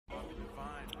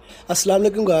Assalamu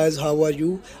alaikum guys, how are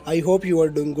you? I hope you are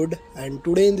doing good, and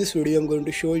today in this video I'm going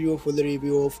to show you a full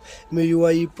review of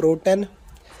MIUI Pro 10,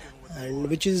 and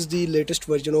which is the latest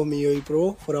version of MIUI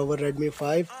Pro for our Redmi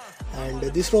 5. And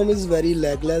this ROM is very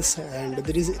lagless and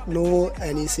there is no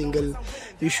any single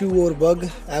issue or bug.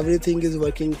 Everything is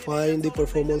working fine. The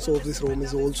performance of this ROM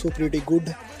is also pretty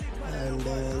good. And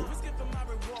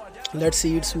let's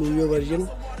see its MIUI version.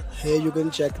 Here you can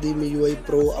check the MIUI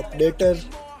Pro updater,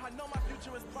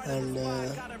 and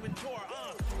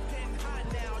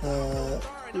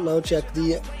now check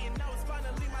the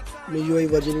MIUI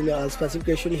version in all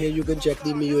specification. Here you can check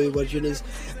the MIUI version is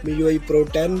MIUI Pro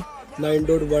 10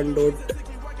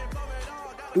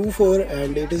 9.1.24,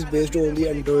 and it is based on the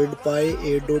Android Pie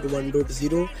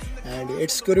 8.1.0, and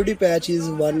its security patch is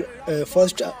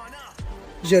 1st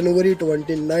January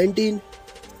 2019.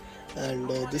 And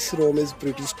this ROM is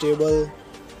pretty stable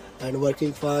and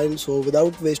working fine. So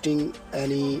without wasting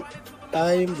any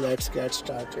time, let's get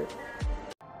started.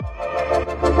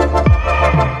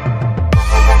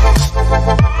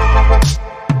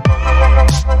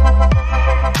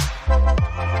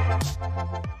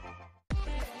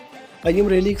 I am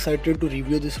really excited to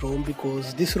review this ROM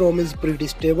because this ROM is pretty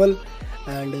stable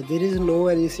and there is no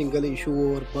any single issue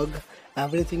or bug.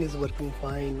 Everything is working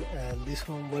fine and this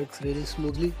ROM works really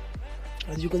smoothly.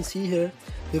 As you can see here,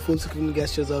 the full screen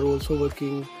gestures are also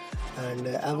working and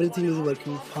everything is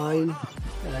working fine.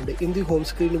 And in the home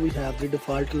screen we have the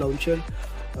default launcher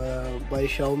by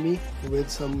Xiaomi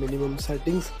with some minimum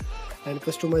settings and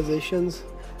customizations,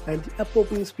 and the app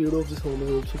opening speed of this home is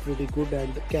also pretty good,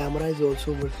 and the camera is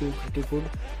also working pretty good,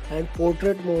 and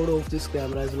portrait mode of this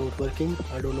camera is not working,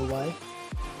 I don't know why.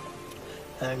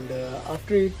 And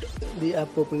after it, the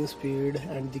app opening speed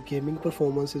and the gaming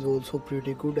performance is also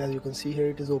pretty good. As you can see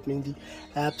here, it is opening the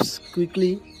apps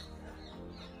quickly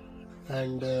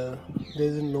and there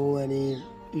is no any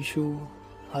issue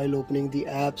while opening the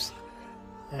apps,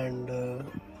 and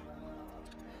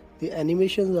the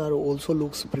animations are also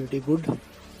looks pretty good.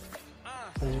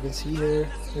 As you can see here,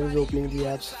 it is opening the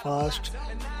apps fast,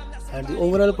 and the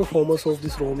overall performance of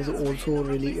this ROM is also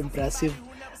really impressive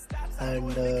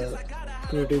and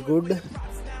pretty good.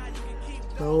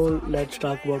 Now let's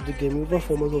talk about the gaming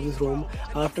performance of this ROM.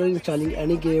 After installing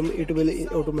any game, it will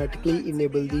automatically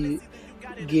enable the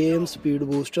game speed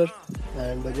booster,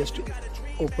 and just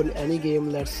open any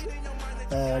game. Let's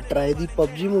try the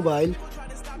PUBG Mobile.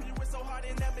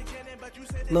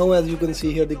 Now as you can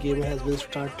see here, the game has been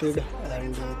started,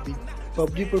 and the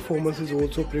PUBG performance is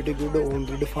also pretty good on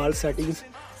the default settings,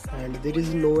 and there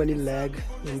is no any lag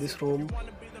in this ROM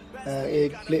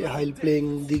while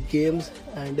playing the games.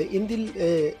 And in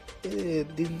the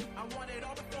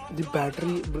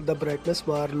battery, the brightness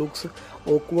bar looks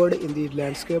awkward in the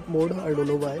landscape mode, I don't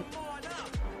know why.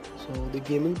 So the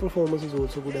gaming performance is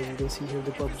also good. As you can see here,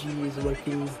 the PUBG is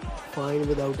working fine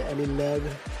without any lag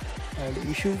and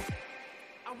issue.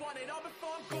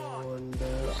 And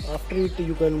after it,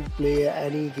 you can play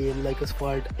any game like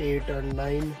Asphalt 8 or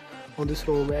 9 on this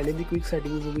ROM. And in the quick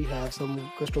settings we have some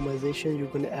customization. You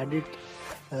can edit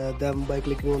them by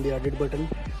clicking on the edit button,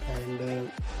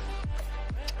 and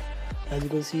as you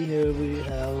can see here, we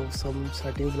have some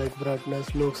settings like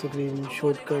brightness, lock screen,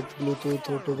 shortcut, Bluetooth,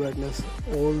 auto brightness.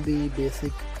 All the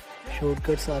basic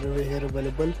shortcuts are here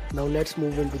available. Now let's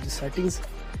move into the settings.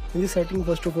 In the setting,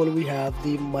 first of all, we have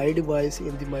the My Device.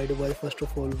 In the My Device, first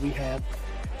of all, we have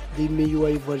the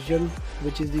MIUI version,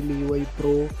 which is the MIUI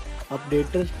Pro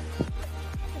updater.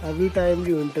 Every time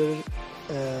you enter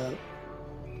the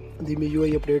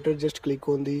MIUI updater, just click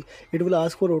on the, it will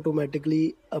ask for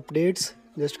automatically updates,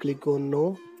 just click on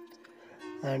no.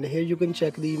 And here you can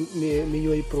check the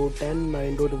MIUI Pro 10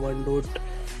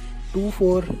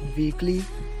 9.1.24 weekly,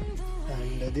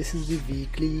 and this is the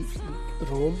weekly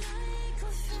ROM.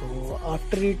 So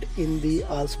after it, in the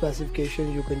all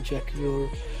specification, you can check your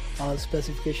all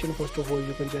specification. First of all,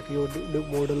 you can check your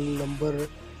model number,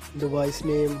 device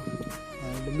name,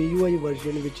 and MIUI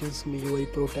version, which is MIUI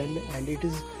Pro 10, and it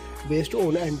is based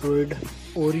on Android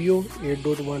Oreo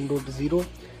 8.1.0,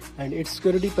 and its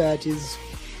security patch is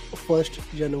 1st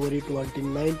January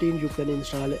 2019. You can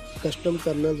install custom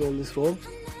kernels on this ROM,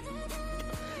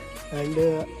 and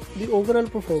the overall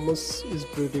performance is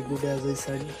pretty good. As I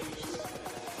said,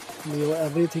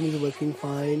 everything is working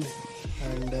fine.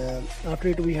 And after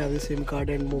it, we have the SIM card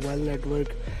and mobile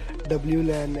network,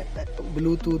 WLAN,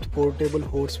 Bluetooth portable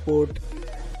hotspot,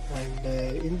 and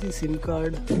in the SIM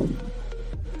card,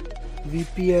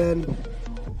 VPN,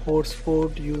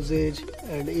 hotspot usage,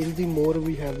 and in the more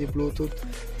we have the Bluetooth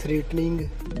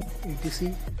threatening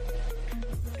etc.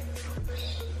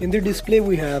 In the display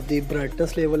we have the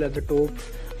brightness level at the top.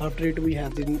 After it we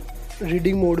have the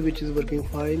reading mode, which is working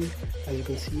fine, as you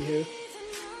can see here,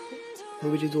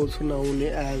 which is also known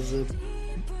as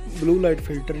blue light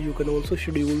filter. You can also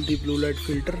schedule the blue light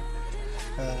filter.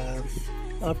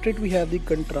 After it we have the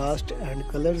contrast and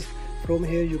colors. From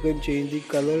here you can change the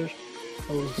color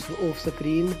of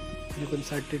screen. You can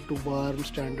set it to warm,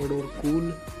 standard or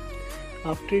cool.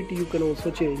 After it you can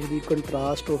also change the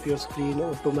contrast of your screen: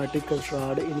 automatic,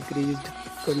 contrast, increased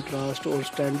contrast or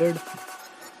standard.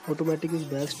 Automatic is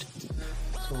best.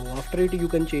 So after it you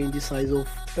can change the size of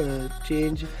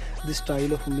change the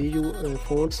style of MIUI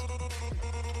fonts,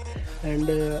 and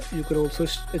you can also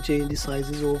change the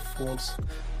sizes of fonts,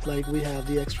 like we have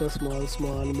the extra small,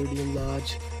 small, medium,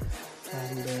 large,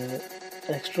 and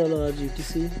extra large,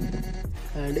 etc.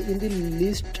 And in the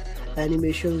list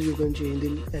animations you can change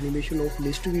the animation of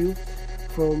list view.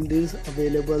 From these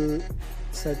available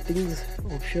settings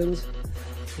options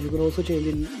you can also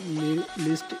change the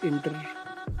list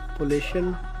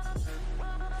interpolation.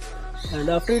 And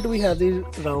after it we have the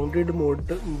rounded mode,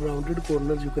 rounded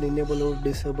corners. You can enable or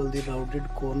disable the rounded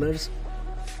corners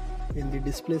in the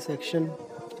display section.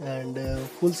 And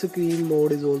full screen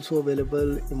mode is also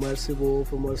available. Immersive,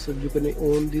 off, immersive, you can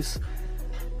on this,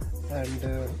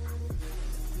 and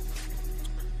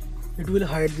it will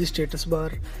hide the status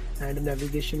bar and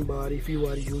navigation bar if you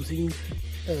are using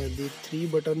the 3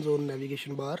 buttons on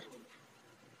navigation bar.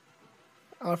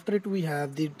 After it we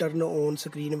have the turn on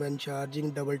screen when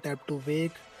charging, double tap to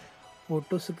wake,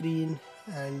 auto screen,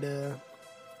 and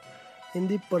in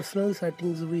the personal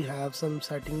settings we have some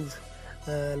settings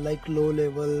like low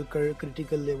level,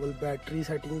 critical level, battery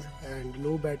settings, and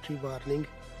low battery warning.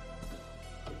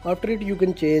 After it you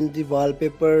can change the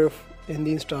wallpaper. In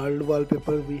the installed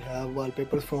wallpaper we have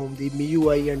wallpapers from the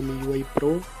MIUI and MIUI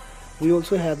Pro. We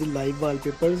also have the live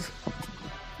wallpapers,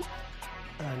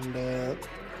 and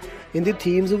in the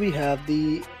themes we have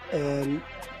the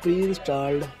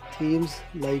pre-installed themes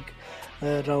like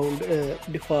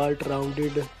default,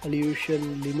 rounded,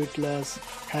 illusion, limitless,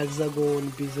 hexagon,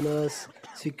 business,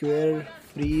 square,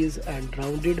 freeze, and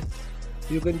rounded.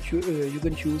 You can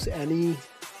choose any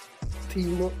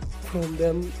theme from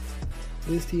them.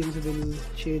 These themes will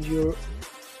change your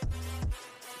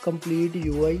complete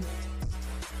UI,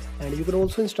 and you can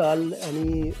also install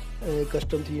any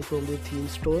custom theme from the theme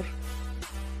store.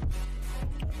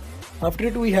 After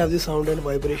it we have the sound and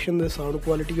vibration. The sound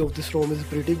quality of this ROM is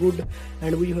pretty good,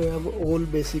 and we have all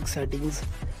basic settings,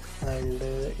 and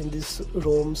in this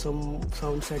ROM some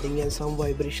sound setting and some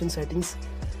vibration settings.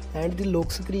 And the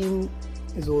lock screen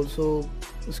is also,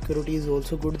 security is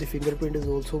also good. The fingerprint is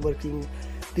also working.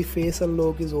 The face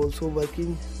unlock is also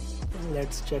working.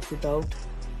 Let's check it out.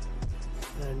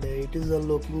 And it is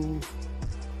unlocking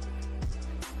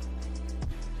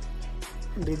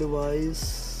the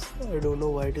device. I don't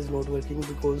know why it is not working,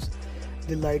 because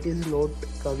the light is not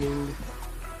coming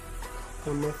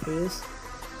on my face.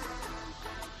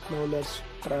 Now let's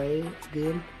try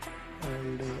again,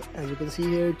 and as you can see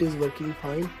here it is working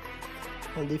fine,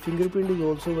 and the fingerprint is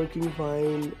also working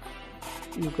fine.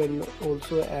 You can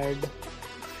also add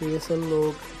face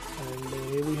unlock, and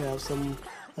here we have some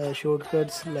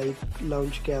shortcuts like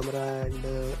launch camera, and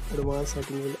advanced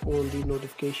setting on the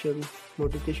notification on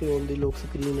the lock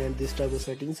screen, and this type of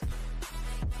settings.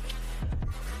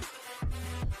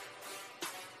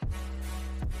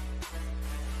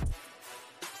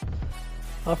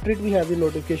 After it we have the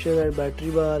notification and battery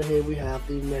bar. Here we have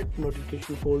the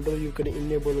notification folder. You can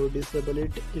enable or disable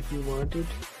it if you want it.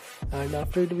 And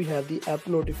after it we have the app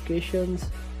notifications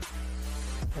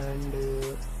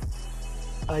and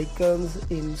icons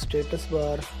in status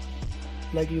bar.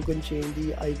 Like you can change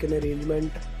the icon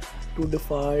arrangement to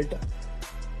default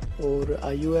or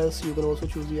iOS. You can also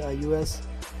choose the iOS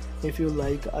if you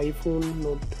like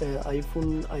iPhone,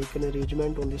 iPhone icon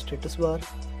arrangement on the status bar.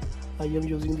 I am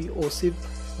using the OSIP,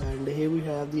 and here we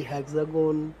have the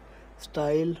hexagon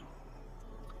style,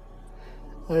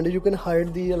 and you can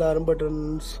hide the alarm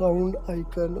button, sound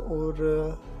icon,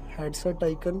 or headset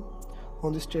icon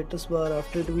on the status bar.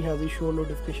 After it we have the show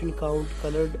notification count,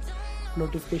 colored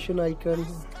notification icon,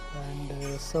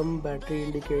 and some battery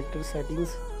indicator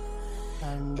settings,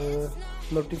 and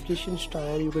notification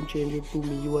style. You can change it to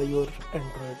MIUI or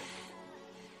Android.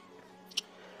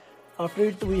 After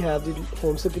it we have the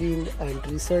home screen and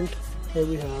recent. Here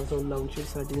we have some launcher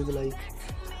settings like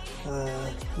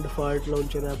default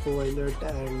launcher, app violet,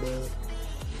 and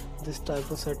this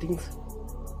type of settings.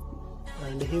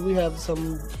 And here we have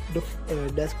some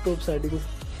desktop settings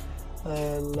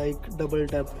like double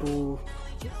tap to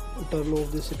turn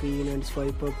off the screen and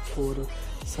swipe up for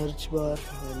search bar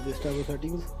and this type of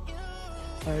settings.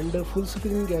 And full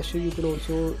screen gesture, you can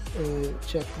also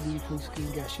check the full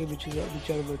screen gesture which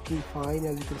are working fine,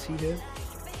 as you can see here.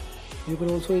 You can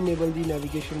also enable the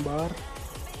navigation bar.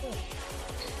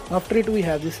 After it we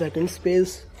have the second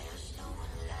space,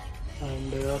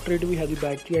 and after it we have the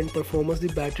battery and performance. The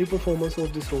battery performance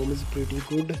of this ROM is pretty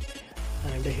good,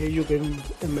 and here you can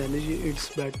manage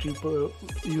its battery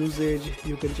usage.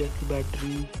 You can check the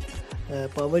battery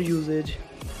power usage,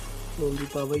 only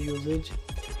power usage,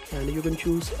 and you can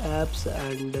choose apps,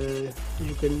 and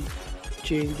you can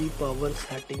change the power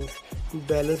settings,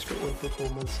 balanced or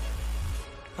performance.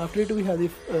 After it we have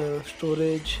the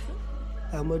storage,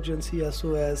 emergency,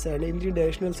 SOS, and in the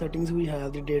additional settings we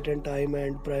have the date and time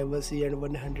and privacy and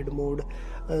 100 mode.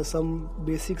 Some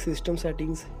basic system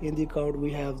settings. In the account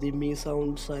we have the Mi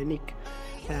Sound, Scenic,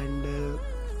 and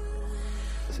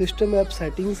system app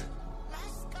settings.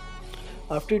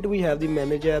 After it we have the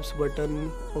manage apps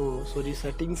button,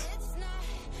 settings,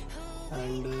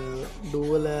 and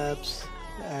dual apps,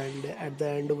 and at the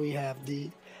end we have the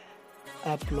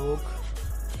app lock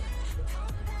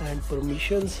and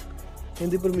permissions. In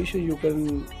the permission you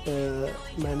can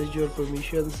manage your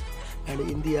permissions, and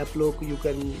in the app lock you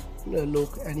can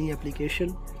lock any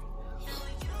application.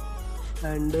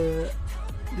 And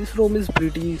this ROM is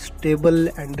pretty stable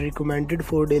and recommended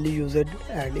for daily usage.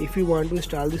 And if you want to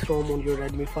install this ROM on your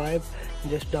Redmi 5,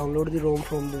 just download the ROM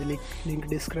from the link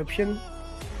description.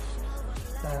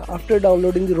 After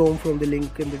downloading the ROM from the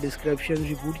link in the description,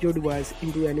 reboot your device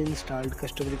into any installed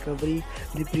custom recovery.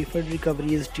 The preferred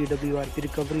recovery is TWRP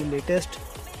recovery latest,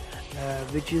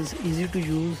 which is easy to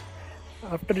use.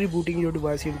 After rebooting your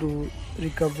device into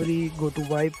recovery, go to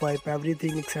wipe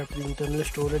everything except the internal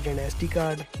storage and SD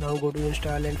card. Now go to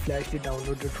install and flash the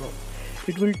downloaded ROM.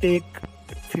 It will take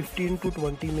 15 to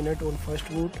 20 minutes on first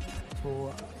boot.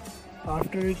 So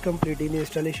after completing the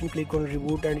installation, click on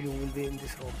reboot and you will be in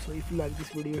this ROM. So if you like this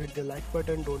video, hit the like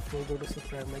button. Don't forget to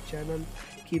subscribe my channel.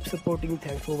 Keep supporting.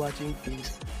 Thanks for watching.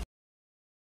 Peace.